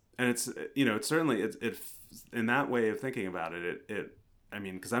it's, it's certainly, it in that way of thinking about it, I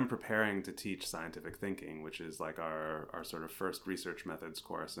mean, because I'm preparing to teach scientific thinking, which is like our sort of first research methods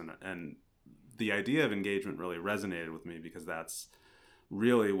course. And the idea of engagement really resonated with me because that's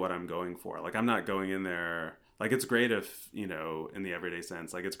really what I'm going for. Like, I'm not going in there, like, it's great if, in the everyday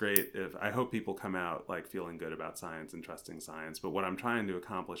sense, like, it's great if, I hope people come out like feeling good about science and trusting science. But what I'm trying to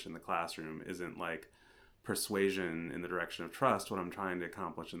accomplish in the classroom isn't like persuasion in the direction of trust. What I'm trying to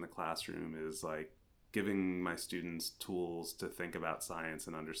accomplish in the classroom is like giving my students tools to think about science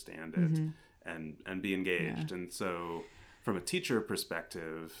and understand it, Mm-hmm. and be engaged. Yeah. And so from a teacher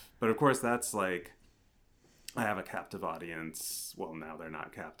perspective, but of course that's like, I have a captive audience. Well, now they're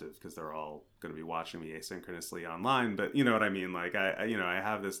not captive because they're all going to be watching me asynchronously online. But you know what I mean? Like I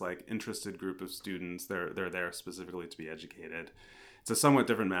have this like interested group of students. They're there specifically to be educated. It's a somewhat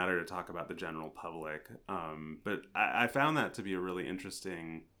different matter to talk about the general public. But I found that to be a really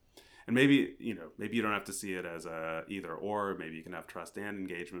interesting, and maybe, maybe you don't have to see it as a either or, maybe you can have trust and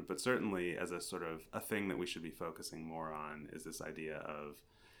engagement, but certainly as a sort of a thing that we should be focusing more on is this idea of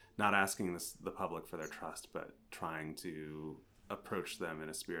not asking the public for their trust, but trying to approach them in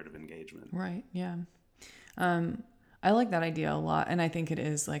a spirit of engagement. Right. Yeah. I like that idea a lot. And I think it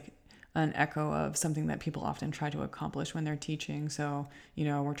is like an echo of something that people often try to accomplish when they're teaching. So,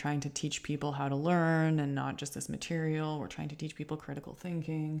 we're trying to teach people how to learn and not just this material. We're trying to teach people critical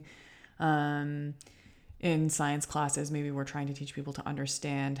thinking. In science classes, maybe we're trying to teach people to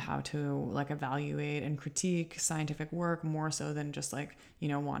understand how to like evaluate and critique scientific work more so than just like,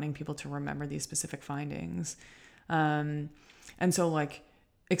 wanting people to remember these specific findings. And so like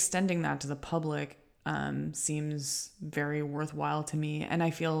extending that to the public seems very worthwhile to me. And I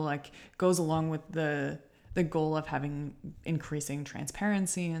feel like goes along with the goal of having increasing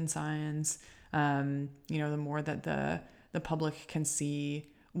transparency in science. The more that the public can see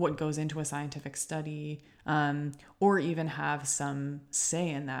what goes into a scientific study, or even have some say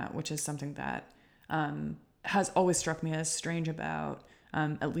in that, which is something that has always struck me as strange about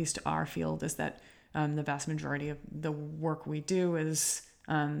at least our field, is that the vast majority of the work we do is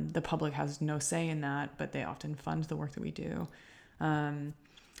the public has no say in that, but they often fund the work that we do.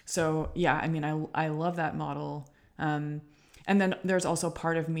 So yeah, I mean, I love that model. And then there's also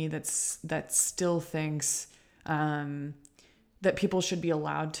part of me that still thinks that people should be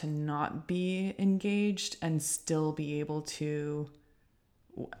allowed to not be engaged and still be able to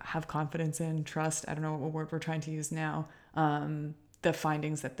have confidence in, trust, I don't know what word we're trying to use now, the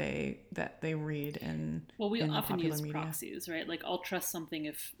findings that they read in we in the often popular use media. proxies, right? Like, I'll trust something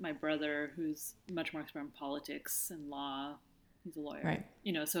if my brother, who's much more expert in politics and law, he's a lawyer,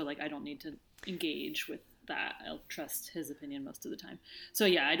 Right. So like I don't need to engage with that. I'll trust his opinion most of the time. So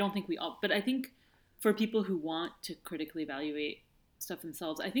yeah, I don't think but I think for people who want to critically evaluate stuff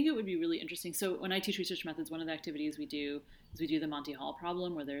themselves, I think it would be really interesting. So when I teach research methods, one of the activities we do is we do the Monty Hall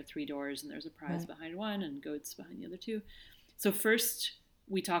problem, where there are 3 doors and there's a prize Right. behind one and goats behind the other 2. So first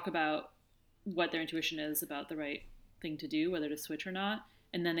we talk about what their intuition is about the right thing to do, whether to switch or not.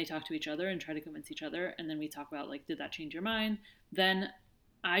 And then they talk to each other and try to convince each other. And then we talk about, like, did that change your mind? Then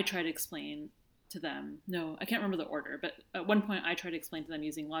I try to explain to them, no, I can't remember the order, but at one point I try to explain to them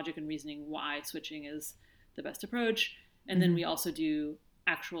using logic and reasoning why switching is the best approach. And then we also do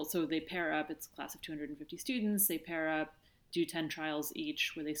so they pair up, it's a class of 250 students, they pair up, do 10 trials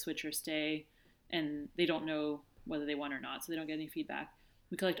each where they switch or stay, and they don't know whether they won or not, so they don't get any feedback.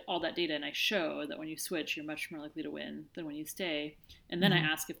 We collect all that data and I show that when you switch, you're much more likely to win than when you stay. And then I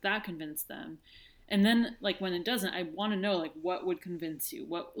ask if that convinced them. And then, like, when it doesn't, I want to know, like, what would convince you?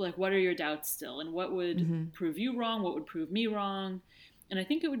 What are your doubts still? And what would prove you wrong? What would prove me wrong? And I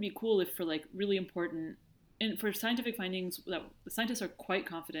think it would be cool if, for like really important, and for scientific findings that the scientists are quite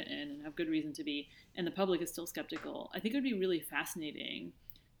confident in and have good reason to be, and the public is still skeptical, I think it would be really fascinating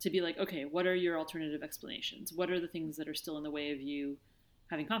to be like, okay, what are your alternative explanations? What are the things that are still in the way of you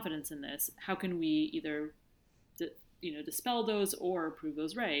having confidence in this? How can we either dispel those or prove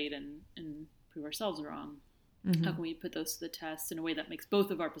those right and prove ourselves wrong? How can we put those to the test in a way that makes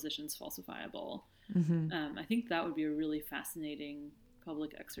both of our positions falsifiable? I think that would be a really fascinating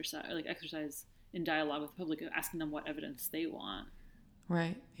public exercise in dialogue with the public, asking them what evidence they want.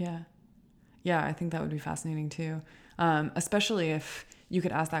 Right. Yeah. Yeah, I think that would be fascinating too. Especially if you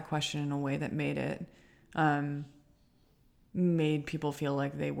could ask that question in a way that made people feel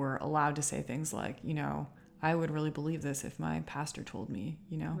like they were allowed to say things like, I would really believe this if my pastor told me,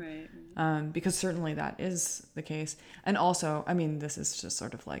 Right. because certainly that is the case. And also, I mean, this is just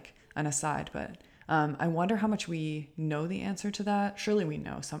sort of like an aside, but I wonder how much we know the answer to that. Surely we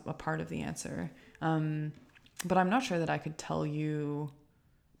know a part of the answer. But I'm not sure that I could tell you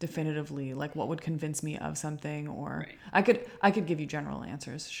definitively like what would convince me of something, or Right. I could give you general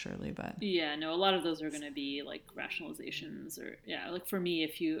answers, surely, but Yeah, no, a lot of those are going to be like rationalizations, or yeah, like for me,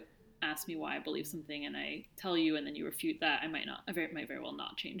 if you ask me why I believe something and I tell you and then you refute that, I might very well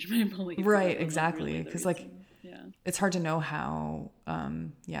not change my belief. right, That wasn't exactly, really the because like reason. Yeah. it's hard to know how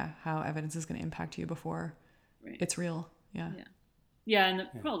evidence is going to impact you before Right. it's real. Yeah. Yeah. Yeah, and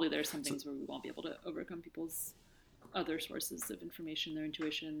Yeah. probably there's some So, things where we won't be able to overcome people's other sources of information, their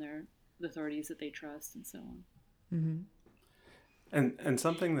intuition, their the authorities that they trust, and so on. Mm-hmm. and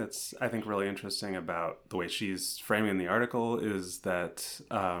something that's I think really interesting about the way she's framing the article is that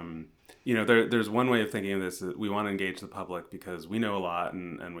there's one way of thinking of this. That we want to engage the public because we know a lot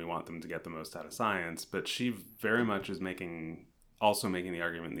and we want them to get the most out of science. But she very much is making the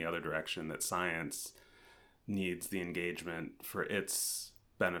argument in the other direction that science needs the engagement for its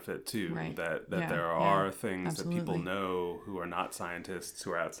benefit too. Right. That Yeah. there Yeah. are things that people Absolutely. know who are not scientists,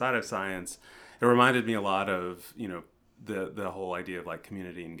 who are outside of science. It reminded me a lot of the whole idea of like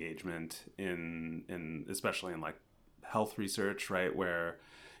community engagement in especially in like health research, right? Where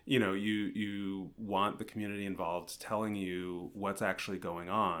you want the community involved telling you what's actually going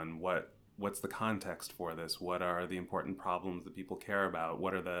on, what's the context for this, what are the important problems that people care about,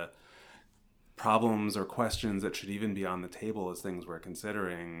 what are the problems or questions that should even be on the table as things we're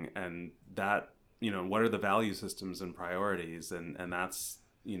considering, and that what are the value systems and priorities, and that's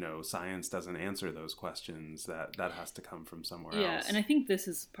science doesn't answer those questions. That has to come from somewhere Yeah, and else. I think this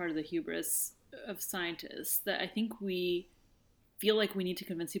is part of the hubris of scientists, that I think we feel like we need to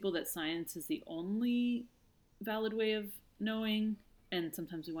convince people that science is the only valid way of knowing, and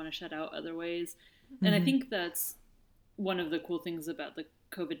sometimes we want to shut out other ways. And I Mm-hmm. think that's one of the cool things about the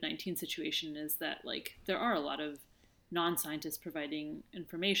COVID-19 situation, is that like there are a lot of non-scientists providing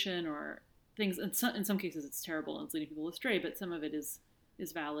information or things. In some cases it's terrible and it's leading people astray, but some of it is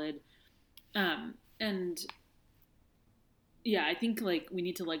valid. And yeah, I think like we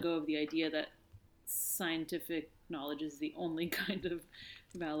need to let go of the idea that scientific knowledge is the only kind of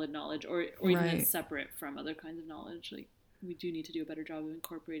valid knowledge, or even that's Right. separate from other kinds of knowledge. Like we do need to do a better job of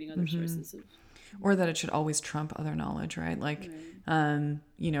incorporating other Mm-hmm. sources of. Or that it should always trump other knowledge, right? Like,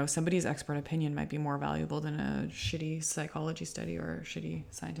 Right. somebody's expert opinion might be more valuable than a shitty psychology study or a shitty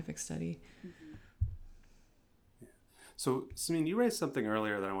scientific study. Mm-hmm. So, Samin, you raised something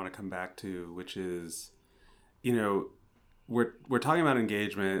earlier that I want to come back to, which is, you know, we're talking about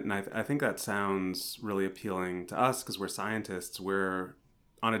engagement, and I think that sounds really appealing to us because we're scientists. We're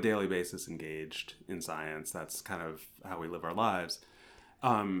on a daily basis engaged in science. That's kind of how we live our lives.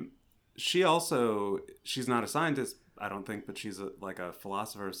 Um, she's not a scientist, I don't think, but she's like a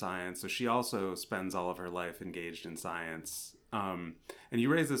philosopher of science. So she also spends all of her life engaged in science. And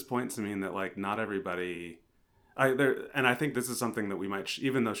you raise this point to me that like not everybody and I think this is something that we might,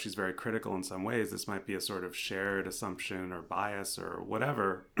 even though she's very critical in some ways, this might be a sort of shared assumption or bias or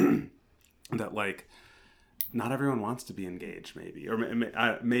whatever that like not everyone wants to be engaged, maybe, or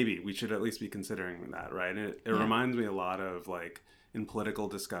maybe we should at least be considering that, right? And it Yeah. reminds me a lot of like in political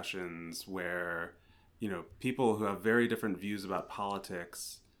discussions where people who have very different views about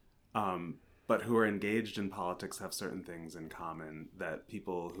politics, but who are engaged in politics have certain things in common that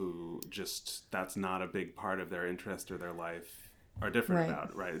people who just that's not a big part of their interest or their life are different Right.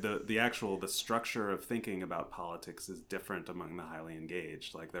 about, right? The structure of thinking about politics is different among the highly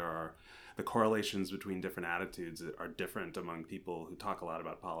engaged. Like there are the correlations between different attitudes are different among people who talk a lot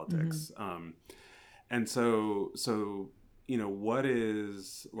about Mm-hmm. politics. And so what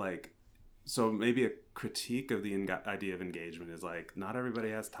is like so maybe a critique of the idea of engagement is like not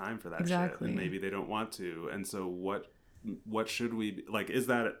everybody has time for that shit, and Exactly. maybe they don't want to. And so what should we like? Is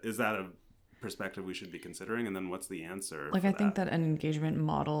that a perspective we should be considering? And then what's the answer Like, for I think that? that an engagement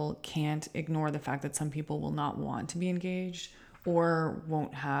model can't ignore the fact that some people will not want to be engaged or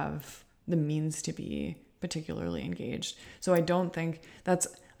won't have the means to be particularly engaged. So I don't think that's,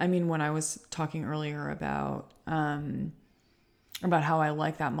 I mean, when I was talking earlier about how I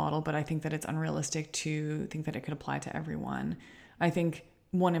like that model, but I think that it's unrealistic to think that it could apply to everyone. I think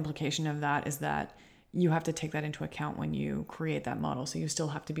one implication of that is that you have to take that into account when you create that model. So you still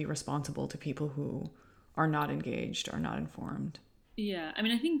have to be responsible to people who are not engaged or not informed. Yeah, I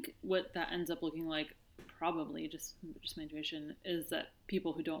mean, I think what that ends up looking like, probably just my intuition, is that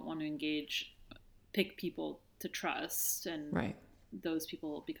people who don't want to engage pick people to trust, and Right. those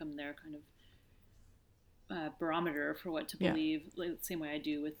people become their kind of barometer for what to Yeah. believe, like the same way I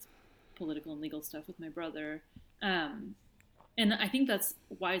do with political and legal stuff with my brother. Um, and I think that's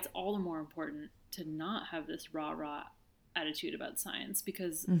why it's all the more important to not have this rah rah attitude about science,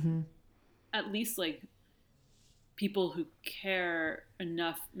 because at least like people who care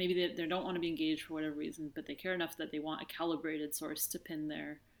enough, maybe they don't want to be engaged for whatever reason, but they care enough that they want a calibrated source to pin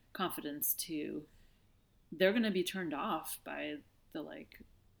their confidence to, they're going to be turned off by the like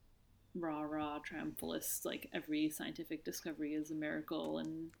rah rah triumphalist, like every scientific discovery is a miracle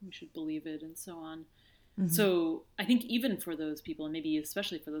and we should believe it and so on. So I think even for those people, and maybe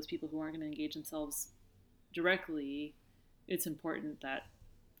especially for those people who aren't going to engage themselves directly, it's important that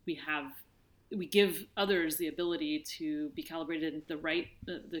we give others the ability to be calibrated in the right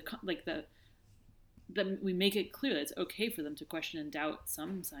that we make it clear that it's okay for them to question and doubt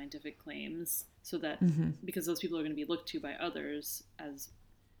some scientific claims, so that because those people are going to be looked to by others as,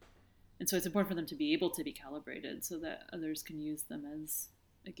 and so it's important for them to be able to be calibrated so that others can use them as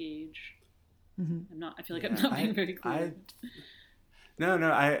a gauge. I feel like I'm not being very clear.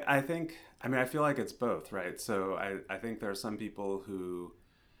 No, I think, I mean, I feel like it's both, right? So I think there are some people who,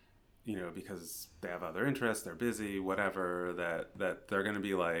 you know, because they have other interests, they're busy, whatever, that they're going to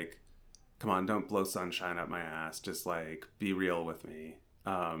be like, come on, don't blow sunshine up my ass. Just like, be real with me.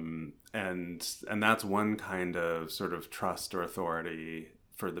 And that's one kind of sort of trust or authority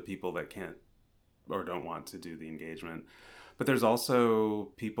for the people that can't or don't want to do the engagement. But there's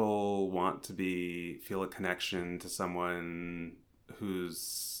also people want to feel a connection to someone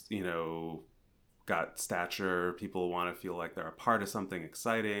who's, you know, got stature. People want to feel like they're a part of something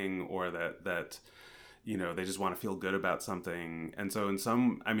exciting, or that you know, they just want to feel good about something. And so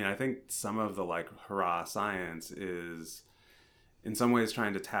I think some of the like hurrah science is in some ways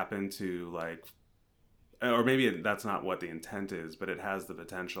trying to tap into like, or maybe that's not what the intent is, but it has the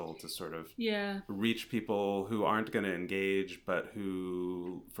potential to sort of reach people who aren't going to engage, but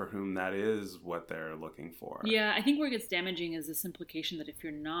for whom that is what they're looking for. Yeah, I think where it gets damaging is this implication that if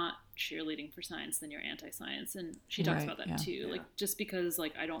you're not cheerleading for science, then you're anti-science. And she talks about that too. Yeah. Like, just because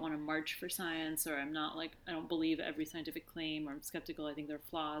like I don't want to march for science, or I'm not like, I don't believe every scientific claim, or I'm skeptical, I think there are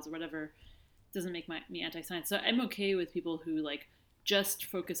flaws or whatever, doesn't make me anti-science. So I'm okay with people who like just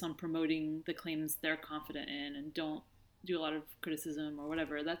focus on promoting the claims they're confident in and don't do a lot of criticism or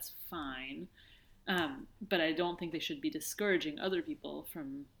whatever. That's fine. But I don't think they should be discouraging other people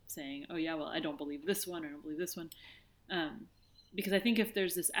from saying, oh yeah, well, I don't believe this one, or I don't believe this one. Because I think if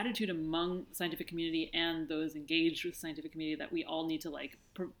there's this attitude among the scientific community and those engaged with the scientific community that we all need to like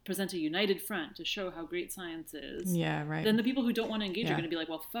present a united front to show how great science is, then the people who don't want to engage are going to be like,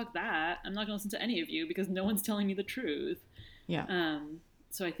 well, fuck that. I'm not going to listen to any of you because no one's telling me the truth.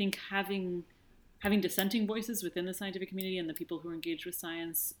 So I think having dissenting voices within the scientific community and the people who are engaged with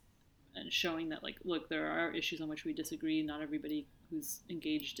science, and showing that like, look, there are issues on which we disagree. Not everybody who's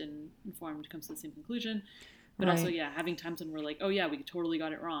engaged and informed comes to the same conclusion. But also, having times when we're like, oh yeah, we totally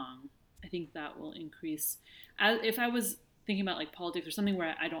got it wrong. I think that will increase. If I was thinking about like politics or something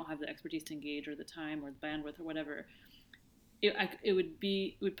where I don't have the expertise to engage, or the time or the bandwidth or whatever, it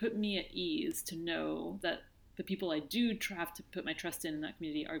would put me at ease to know that the people I do have to put my trust in that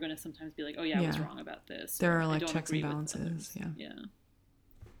community are going to sometimes be like, oh yeah, I was wrong about this. There are like checks and balances.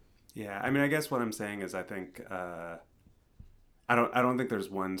 Yeah. I mean, I guess what I'm saying is I think I don't think there's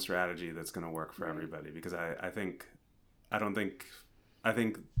one strategy that's going to work for everybody, because I think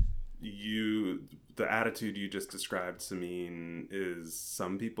the attitude you just described, Samin, is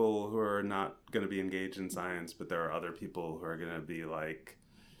some people who are not going to be engaged in science, but there are other people who are going to be like,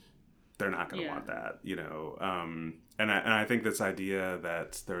 they're not going to want that, you know. And I think this idea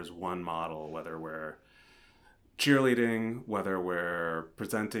that there's one model, whether we're cheerleading, whether we're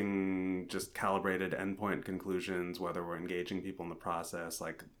presenting just calibrated endpoint conclusions, whether we're engaging people in the process,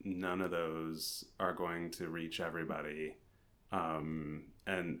 like none of those are going to reach everybody. And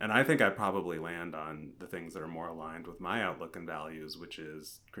I think I probably land on the things that are more aligned with my outlook and values, which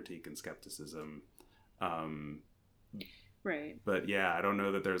is critique and skepticism. Right. But yeah, I don't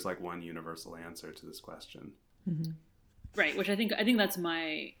know that there's like one universal answer to this question. Mm-hmm. Right, which I think that's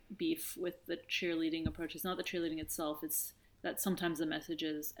my beef with the cheerleading approach. It's not the cheerleading itself, it's that sometimes the message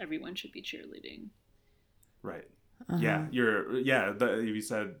is everyone should be cheerleading. Right. Yeah, you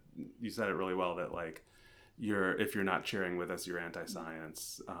said it really well, that like if you're not cheering with us, you're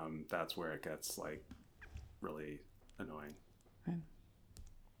anti-science. That's where it gets like really annoying. Right.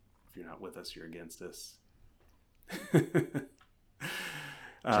 If you're not with us, you're against us.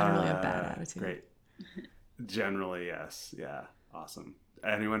 Generally a bad attitude. Great. Generally, yes. Yeah. Awesome.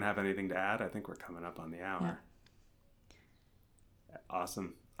 Anyone have anything to add? I think we're coming up on the hour. Yeah.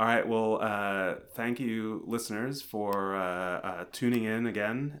 Awesome. All right. Well, thank you, listeners, for tuning in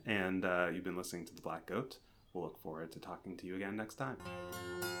again. And you've been listening to The Black Goat. We'll look forward to talking to you again next time.